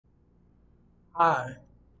Hi,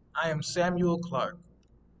 I am Samuel Clark,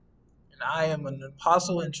 and I am an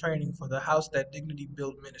apostle in training for the House That Dignity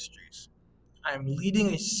Build Ministries. I am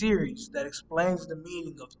leading a series that explains the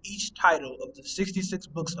meaning of each title of the 66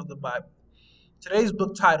 books of the Bible. Today's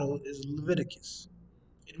book title is Leviticus.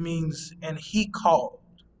 It means "and he called,"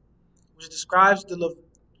 which describes the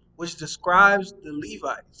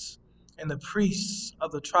Levites and the priests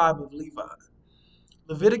of the tribe of Levi.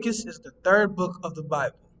 Leviticus is the third book of the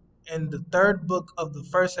Bible and the third book of the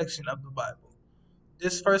first section of the Bible.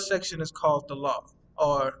 This first section is called the Law,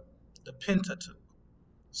 or the Pentateuch.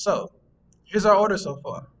 So, here's our order so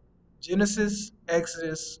far: Genesis,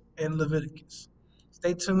 Exodus, and Leviticus.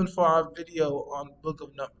 Stay tuned for our video on Book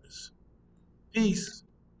of Numbers. Peace.